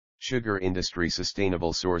Sugar industry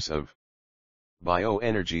sustainable source of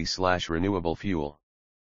bioenergy/renewable fuel.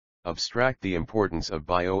 Abstract The importance of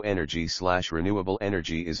bioenergy/renewable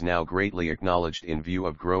energy is now greatly acknowledged in view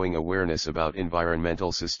of growing awareness about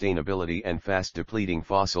environmental sustainability and fast depleting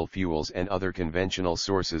fossil fuels and other conventional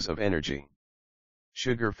sources of energy.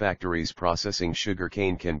 Sugar factories processing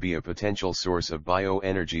sugarcane can be a potential source of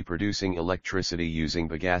bioenergy, producing electricity using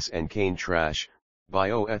bagasse and cane trash,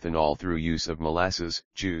 bio-ethanol through use of molasses,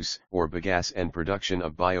 juice, or bagasse, and production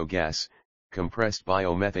of biogas, compressed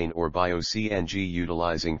biomethane or bio-CNG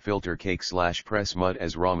utilizing filter cake/press mud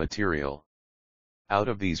as raw material. Out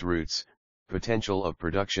of these routes, potential of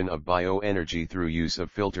production of bioenergy through use of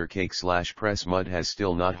filter cake/press mud has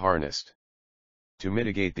still not harnessed. To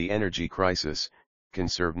mitigate the energy crisis,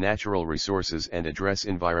 conserve natural resources and address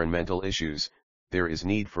environmental issues, there is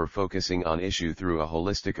need for focusing on issue through a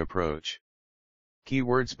holistic approach.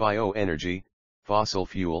 Keywords: bioenergy, fossil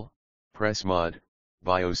fuel, press mud,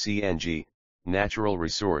 bio-CNG, natural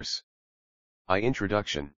resource.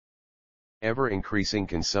 Introduction. Ever-increasing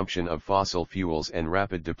consumption of fossil fuels and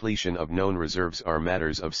rapid depletion of known reserves are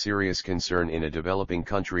matters of serious concern in a developing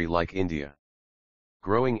country like India.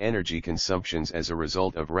 Growing energy consumptions as a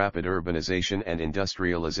result of rapid urbanization and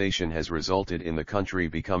industrialization has resulted in the country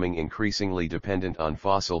becoming increasingly dependent on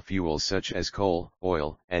fossil fuels such as coal,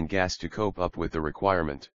 oil, and gas to cope up with the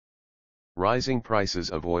requirement. Rising prices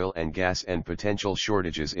of oil and gas and potential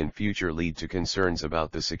shortages in future lead to concerns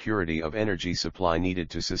about the security of energy supply needed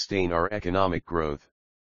to sustain our economic growth.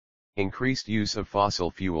 Increased use of fossil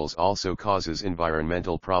fuels also causes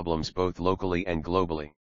environmental problems both locally and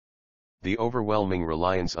globally. The overwhelming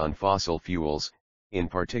reliance on fossil fuels, in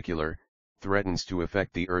particular, threatens to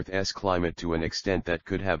affect the Earth's climate to an extent that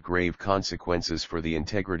could have grave consequences for the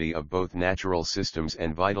integrity of both natural systems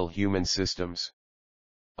and vital human systems.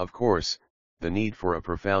 Of course, the need for a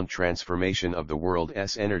profound transformation of the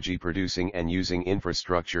world's energy-producing and using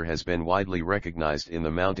infrastructure has been widely recognized in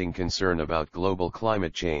the mounting concern about global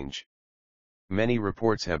climate change. Many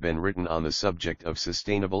reports have been written on the subject of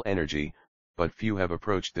sustainable energy, but few have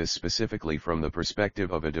approached this specifically from the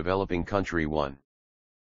perspective of a developing country one.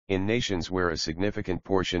 In nations where a significant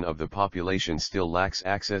portion of the population still lacks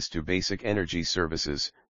access to basic energy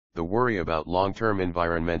services, the worry about long-term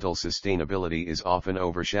environmental sustainability is often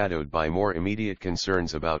overshadowed by more immediate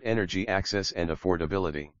concerns about energy access and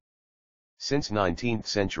affordability. Since 19th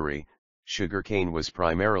century, sugarcane was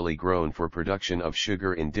primarily grown for production of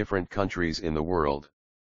sugar in different countries in the world.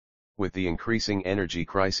 With the increasing energy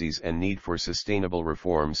crises and need for sustainable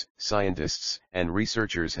reforms, scientists and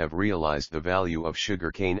researchers have realized the value of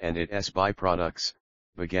sugarcane and its byproducts,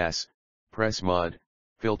 bagasse, press mud,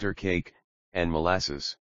 filter cake, and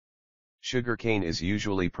molasses. Sugarcane is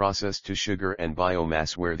usually processed to sugar and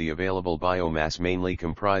biomass, where the available biomass mainly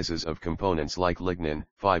comprises of components like lignin,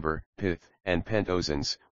 fiber, pith, and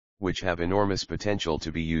pentosanes, which have enormous potential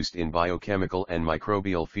to be used in biochemical and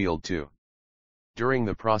microbial field too. During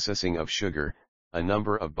the processing of sugar, a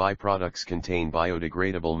number of byproducts contain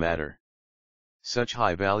biodegradable matter. Such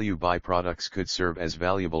high-value byproducts could serve as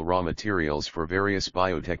valuable raw materials for various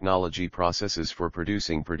biotechnology processes for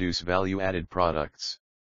produce value-added products.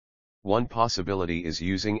 One possibility is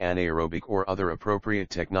using anaerobic or other appropriate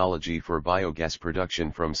technology for biogas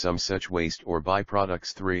production from some such waste or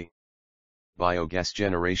byproducts. 3. Biogas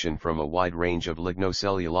generation from a wide range of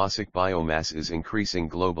lignocellulosic biomass is increasing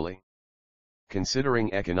globally.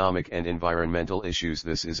 Considering economic and environmental issues,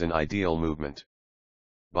 this is an ideal movement.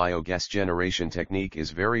 Biogas generation technique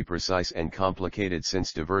is very precise and complicated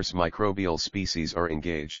since diverse microbial species are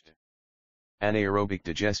engaged. Anaerobic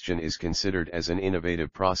digestion is considered as an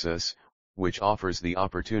innovative process, which offers the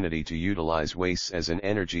opportunity to utilize wastes as an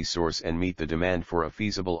energy source and meet the demand for a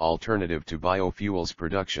feasible alternative to biofuels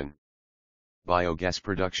production. Biogas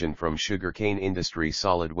production from sugarcane industry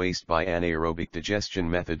solid waste by anaerobic digestion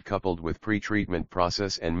method coupled with pre-treatment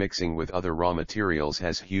process and mixing with other raw materials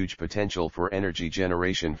has huge potential for energy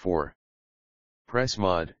generation. 4. Press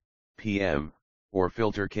mud, PM, or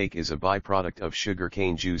filter cake is a byproduct of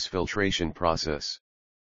sugarcane juice filtration process.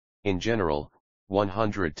 In general,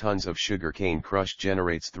 100 tons of sugarcane crush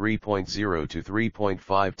generates 3.0 to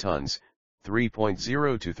 3.5 tons,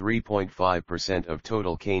 3.0 to 3.5% of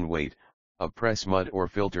total cane weight, of press mud or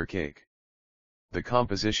filter cake. The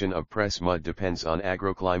composition of press mud depends on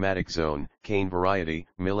agroclimatic zone, cane variety,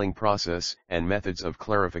 milling process, and methods of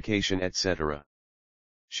clarification, etc.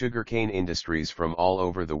 Sugarcane industries from all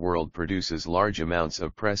over the world produces large amounts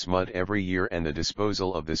of press mud every year, and the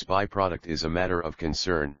disposal of this byproduct is a matter of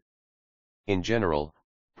concern. In general,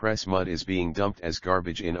 press mud is being dumped as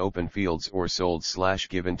garbage in open fields or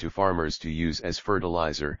sold/given to farmers to use as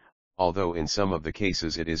fertilizer, although in some of the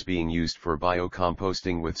cases it is being used for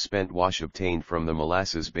biocomposting with spent wash obtained from the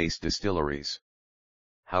molasses-based distilleries.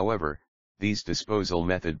 However, this disposal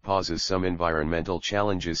method poses some environmental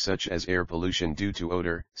challenges such as air pollution due to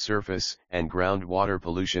odor, surface and groundwater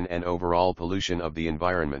pollution and overall pollution of the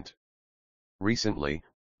environment. Recently,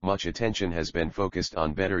 much attention has been focused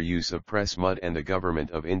on better use of press mud, and the government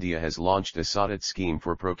of India has launched a SADAT scheme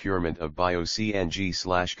for procurement of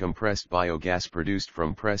bio-CNG / compressed biogas produced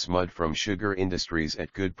from press mud from sugar industries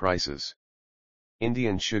at good prices.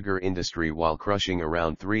 Indian sugar industry, while crushing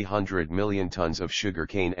around 300 million tons of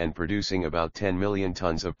sugarcane and producing about 10 million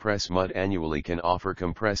tons of press mud annually, can offer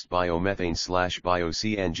compressed biomethane /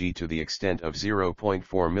 bio-CNG to the extent of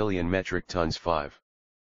 0.4 million metric tons.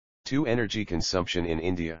 2. Energy consumption in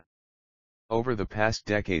India. Over the past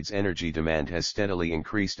decades, energy demand has steadily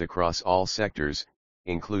increased across all sectors,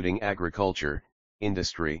 including agriculture,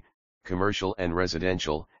 industry, commercial and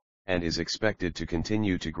residential, and is expected to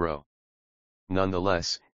continue to grow.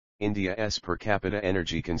 Nonetheless, India's per capita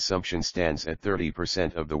energy consumption stands at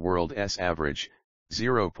 30% of the world's average,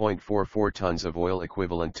 0.44 tons of oil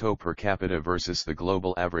equivalent TO per capita versus the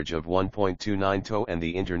global average of 1.29 TO and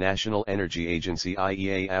the International Energy Agency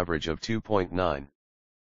IEA average of 2.9.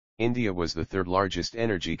 India was the third largest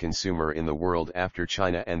energy consumer in the world after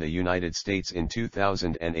China and the United States in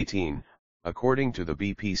 2018. According to the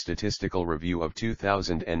BP Statistical Review of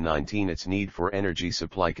 2019, its need for energy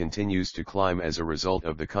supply continues to climb as a result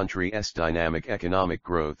of the country's dynamic economic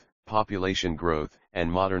growth, population growth, and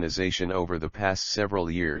modernization over the past several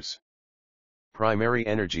years. Primary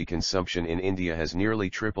energy consumption in India has nearly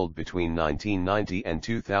tripled between 1990 and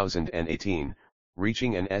 2018,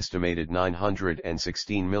 reaching an estimated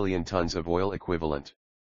 916 million tons of oil equivalent.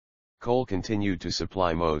 Coal continued to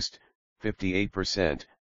supply most, 58%,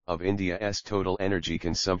 of India's total energy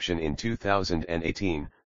consumption in 2018,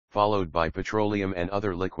 followed by petroleum and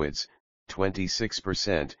other liquids,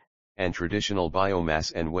 26%, and traditional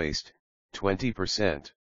biomass and waste,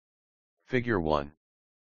 20%. Figure 1.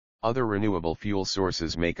 Other renewable fuel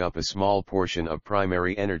sources make up a small portion of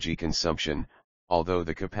primary energy consumption, although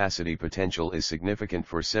the capacity potential is significant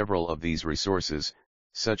for several of these resources,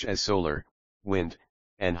 such as solar, wind,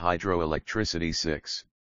 and hydroelectricity. 6.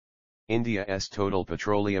 India's total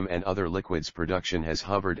petroleum and other liquids production has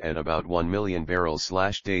hovered at about 1 million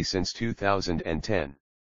barrels/day since 2010.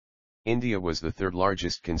 India was the third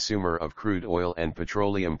largest consumer of crude oil and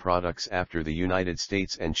petroleum products after the United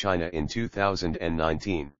States and China in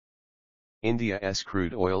 2019. India's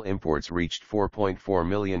crude oil imports reached 4.4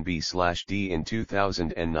 million b/d in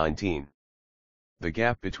 2019. The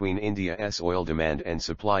gap between India's oil demand and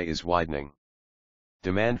supply is widening.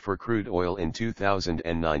 Demand for crude oil in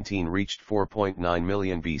 2019 reached 4.9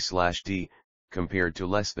 million b/d, compared to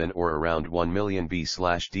less than or around 1 million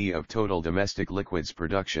b/d of total domestic liquids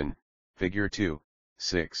production. Figure 2,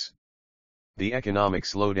 6. The economic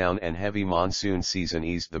slowdown and heavy monsoon season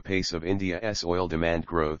eased the pace of India's oil demand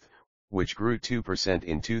growth, which grew 2%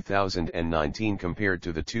 in 2019 compared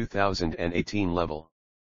to the 2018 level.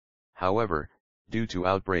 However, due to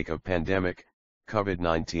outbreak of pandemic,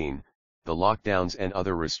 COVID-19, the lockdowns and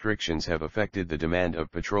other restrictions have affected the demand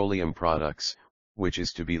of petroleum products, which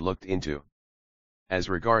is to be looked into. As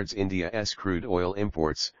regards India's crude oil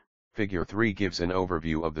imports, Figure 3 gives an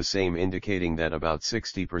overview of the same, indicating that about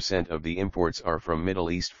 60% of the imports are from Middle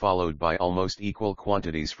East, followed by almost equal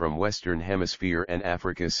quantities from Western Hemisphere and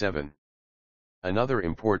Africa. 7. Another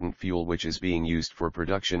important fuel which is being used for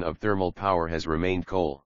production of thermal power has remained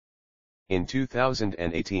coal. In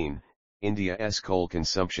 2018, India's coal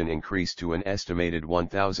consumption increased to an estimated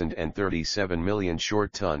 1,037 million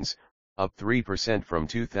short tons, up 3% from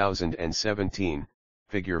 2017,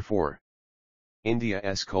 Figure 4.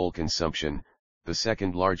 India's coal consumption, the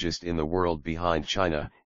second largest in the world behind China,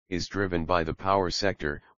 is driven by the power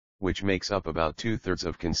sector, which makes up about 2/3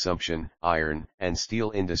 of consumption, iron and steel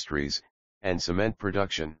industries, and cement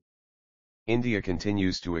production. India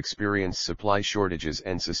continues to experience supply shortages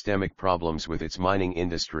and systemic problems with its mining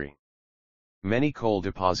industry. Many coal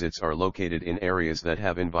deposits are located in areas that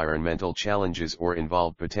have environmental challenges or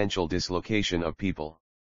involve potential dislocation of people.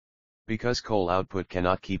 Because coal output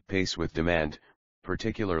cannot keep pace with demand,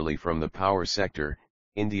 particularly from the power sector,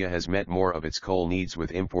 India has met more of its coal needs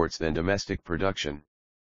with imports than domestic production.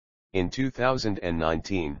 In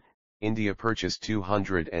 2019, India purchased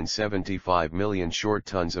 275 million short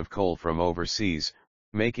tons of coal from overseas,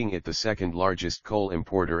 making it the second largest coal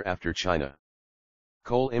importer after China.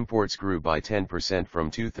 Coal imports grew by 10%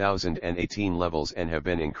 from 2018 levels and have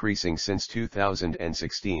been increasing since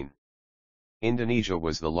 2016. Indonesia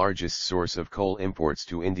was the largest source of coal imports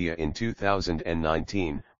to India in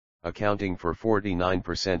 2019, accounting for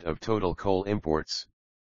 49% of total coal imports.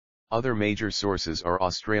 Other major sources are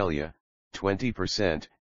Australia, 20%,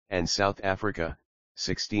 and South Africa,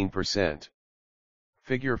 16%.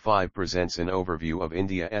 Figure 5 presents an overview of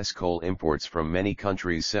India's coal imports from many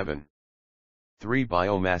countries. 7. 3.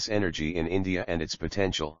 Biomass energy in India and its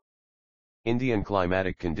potential. Indian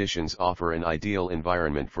climatic conditions offer an ideal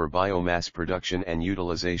environment for biomass production and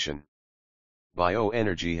utilization.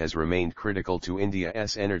 Bioenergy has remained critical to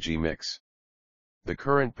India's energy mix. The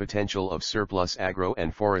current potential of surplus agro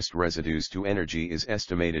and forest residues to energy is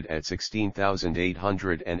estimated at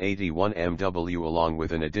 16,881 MW, along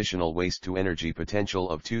with an additional waste-to-energy potential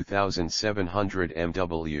of 2,700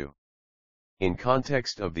 MW. In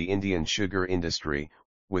context of the Indian sugar industry,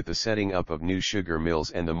 with the setting up of new sugar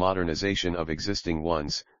mills and the modernization of existing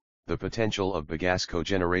ones, the potential of bagasse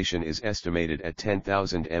cogeneration is estimated at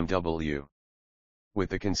 10,000 MW.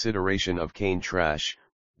 With the consideration of cane trash,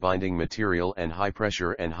 binding material and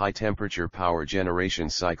high-pressure and high-temperature power generation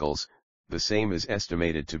cycles, the same is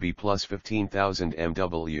estimated to be plus 15,000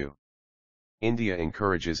 MW. India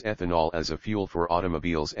encourages ethanol as a fuel for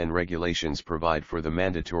automobiles, and regulations provide for the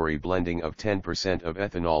mandatory blending of 10% of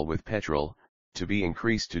ethanol with petrol, to be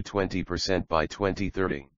increased to 20% by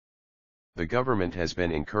 2030. The government has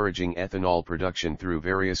been encouraging ethanol production through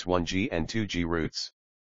various 1G and 2G routes.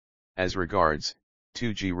 As regards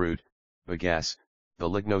 2G route, bagasse, the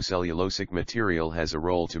lignocellulosic material has a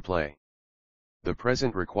role to play. The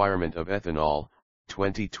present requirement of ethanol,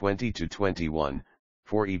 2020 to 21,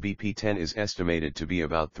 for EBP10 is estimated to be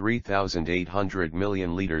about 3,800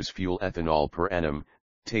 million liters fuel ethanol per annum,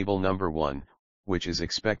 table number 1, which is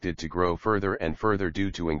expected to grow further and further due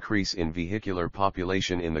to increase in vehicular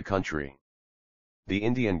population in the country. The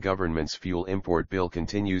Indian government's fuel import bill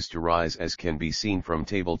continues to rise, as can be seen from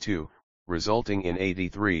table 2, resulting in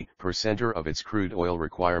 83% of its crude oil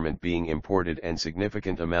requirement being imported and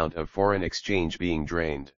significant amount of foreign exchange being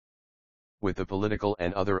drained. With the political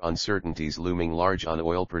and other uncertainties looming large on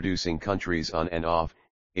oil-producing countries on and off,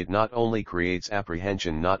 it not only creates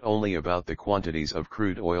apprehension not only about the quantities of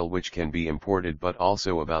crude oil which can be imported but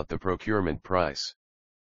also about the procurement price.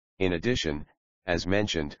 In addition, as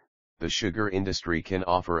mentioned, the sugar industry can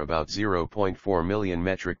offer about 0.4 million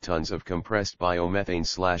metric tons of compressed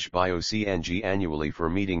biomethane/bio-CNG annually for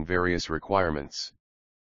meeting various requirements.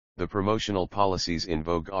 The promotional policies in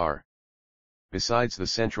vogue are: besides the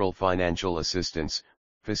central financial assistance,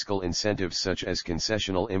 fiscal incentives such as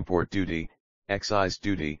concessional import duty, excise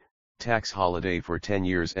duty, tax holiday for 10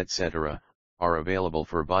 years etc., are available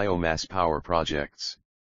for biomass power projects.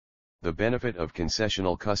 The benefit of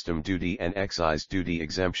concessional custom duty and excise duty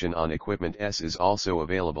exemption on equipment is also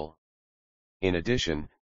available. In addition,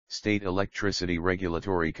 state electricity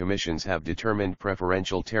regulatory commissions have determined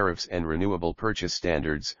preferential tariffs and renewable purchase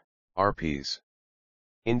standards, RPs.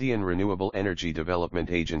 Indian Renewable Energy Development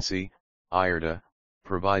Agency, IJERT,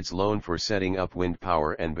 provides loan for setting up wind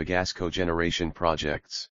power and bagasse cogeneration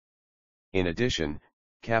projects. In addition,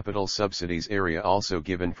 capital subsidies area also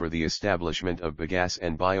given for the establishment of bagasse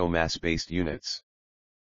and biomass-based units.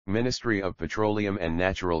 Ministry of Petroleum and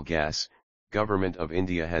Natural Gas, Government of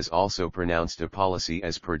India has also pronounced a policy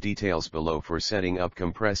as per details below for setting up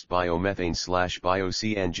compressed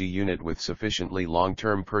biomethane/bio-CNG unit with sufficiently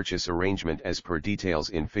long-term purchase arrangement as per details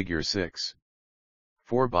in figure 6.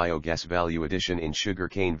 4. Biogas value addition in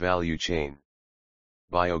sugarcane value chain.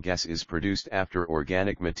 Biogas is produced after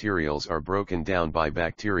organic materials are broken down by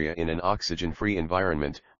bacteria in an oxygen-free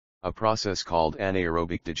environment, a process called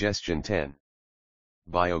anaerobic digestion. 10.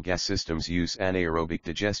 Biogas systems use anaerobic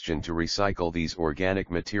digestion to recycle these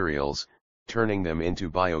organic materials, turning them into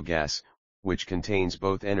biogas, which contains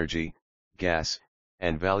both energy, gas,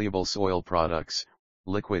 and valuable soil products,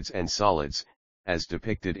 liquids and solids, as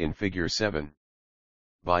depicted in figure 7.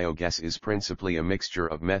 Biogas is principally a mixture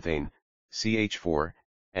of methane, CH4,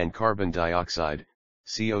 and carbon dioxide,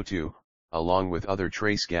 CO2, along with other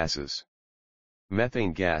trace gases.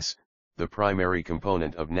 Methane gas, the primary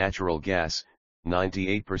component of natural gas,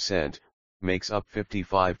 98%, makes up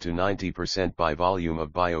 55 to 90% by volume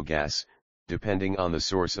of biogas, depending on the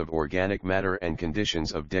source of organic matter and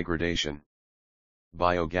conditions of degradation.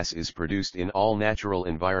 Biogas is produced in all natural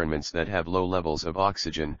environments that have low levels of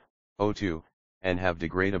oxygen, O2, and have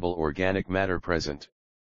degradable organic matter present.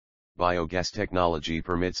 Biogas technology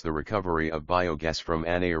permits the recovery of biogas from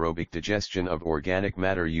anaerobic digestion of organic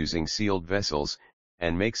matter using sealed vessels,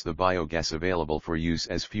 and makes the biogas available for use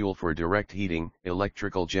as fuel for direct heating,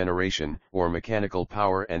 electrical generation, or mechanical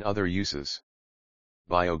power and other uses.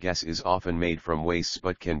 Biogas is often made from wastes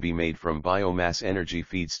but can be made from biomass energy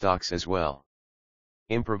feedstocks as well.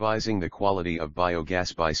 Improvising the quality of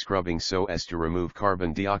biogas by scrubbing so as to remove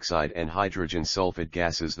carbon dioxide and hydrogen sulfide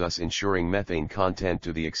gases, thus ensuring methane content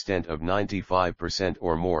to the extent of 95%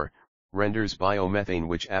 or more, renders biomethane,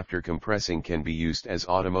 which after compressing can be used as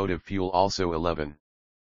automotive fuel. Also 11.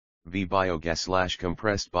 V.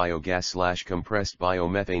 Biogas/compressed biogas/compressed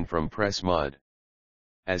biomethane from press mud.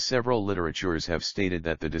 As several literatures have stated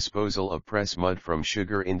that the disposal of press mud from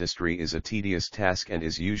sugar industry is a tedious task and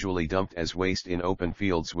is usually dumped as waste in open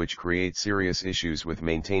fields, which create serious issues with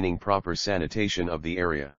maintaining proper sanitation of the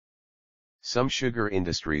area. Some sugar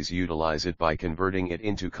industries utilize it by converting it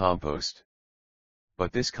into compost.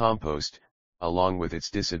 But this compost, along with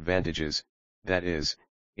its disadvantages, that is,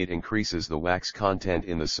 it increases the wax content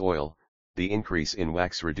in the soil. The increase in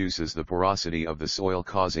wax reduces the porosity of the soil,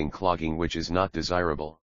 causing clogging, which is not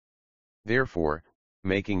desirable. Therefore,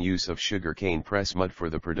 making use of sugarcane press mud for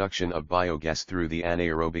the production of biogas through the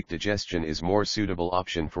anaerobic digestion is more suitable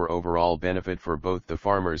option for overall benefit for both the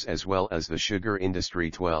farmers as well as the sugar industry.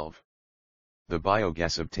 12. The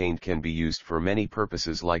biogas obtained can be used for many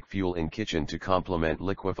purposes, like fuel in kitchen to complement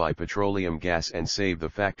liquefy petroleum gas and save the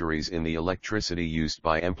factories in the electricity used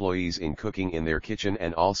by employees in cooking in their kitchen,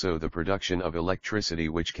 and also the production of electricity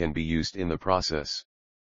which can be used in the process.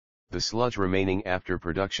 The sludge remaining after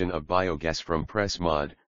production of biogas from press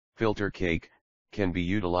mud, filter cake, can be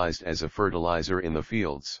utilized as a fertilizer in the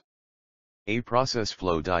fields. A process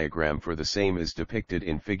flow diagram for the same is depicted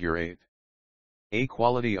in Figure 8. A.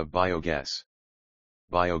 Quality of biogas.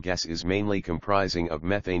 Biogas is mainly comprising of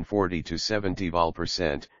methane 40 to 70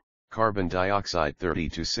 vol%, carbon dioxide 30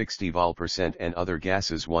 to 60 vol%, and other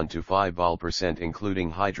gases 1 to 5 vol%,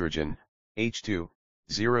 including hydrogen, H2,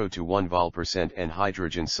 0 to 1 vol%, and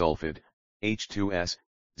hydrogen sulfide, H2S,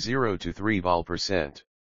 0 to 3 vol%.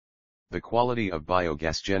 The quality of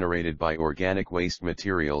biogas generated by organic waste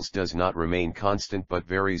materials does not remain constant but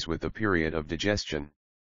varies with the period of digestion.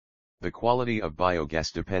 The quality of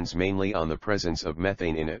biogas depends mainly on the presence of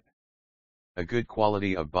methane in it. A good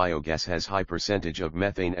quality of biogas has high percentage of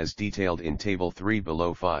methane as detailed in Table 3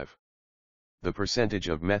 below. 5. The percentage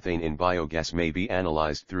of methane in biogas may be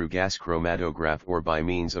analyzed through gas chromatograph or by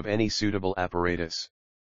means of any suitable apparatus.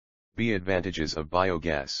 B. Advantages of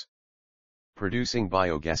biogas. Producing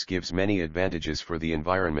biogas gives many advantages for the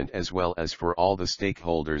environment as well as for all the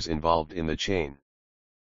stakeholders involved in the chain.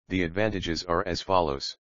 The advantages are as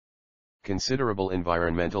follows. Considerable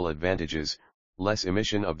environmental advantages: less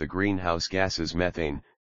emission of the greenhouse gases methane,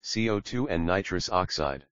 CO2 and nitrous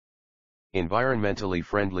oxide. Environmentally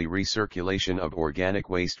friendly recirculation of organic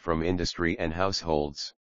waste from industry and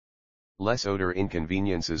households. Less odor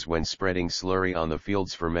inconveniences when spreading slurry on the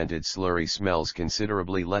fields. Fermented slurry smells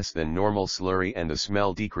considerably less than normal slurry and the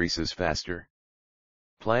smell decreases faster.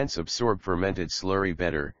 Plants absorb fermented slurry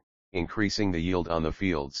better, increasing the yield on the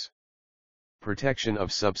fields. Protection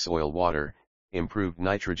of subsoil water. Improved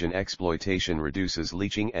nitrogen exploitation reduces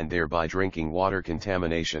leaching and thereby drinking water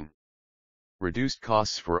contamination. Reduced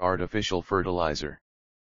costs for artificial fertilizer.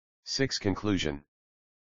 6. Conclusion.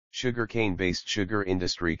 Sugarcane-based sugar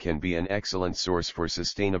industry can be an excellent source for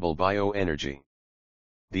sustainable bioenergy.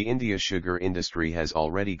 The India sugar industry has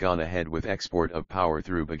already gone ahead with export of power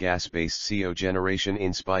through bagasse-based CO generation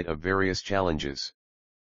in spite of various challenges.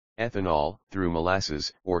 Ethanol, through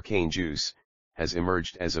molasses or cane juice, has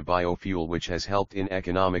emerged as a biofuel which has helped in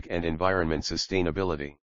economic and environment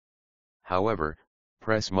sustainability. However,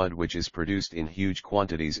 press mud, which is produced in huge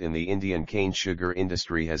quantities in the Indian cane sugar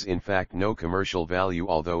industry, has in fact no commercial value,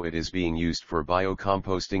 although it is being used for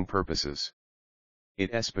biocomposting purposes.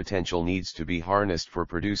 Its potential needs to be harnessed for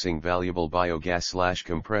producing valuable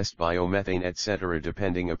biogas/compressed biomethane etc.,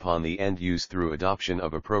 depending upon the end use through adoption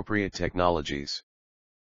of appropriate technologies.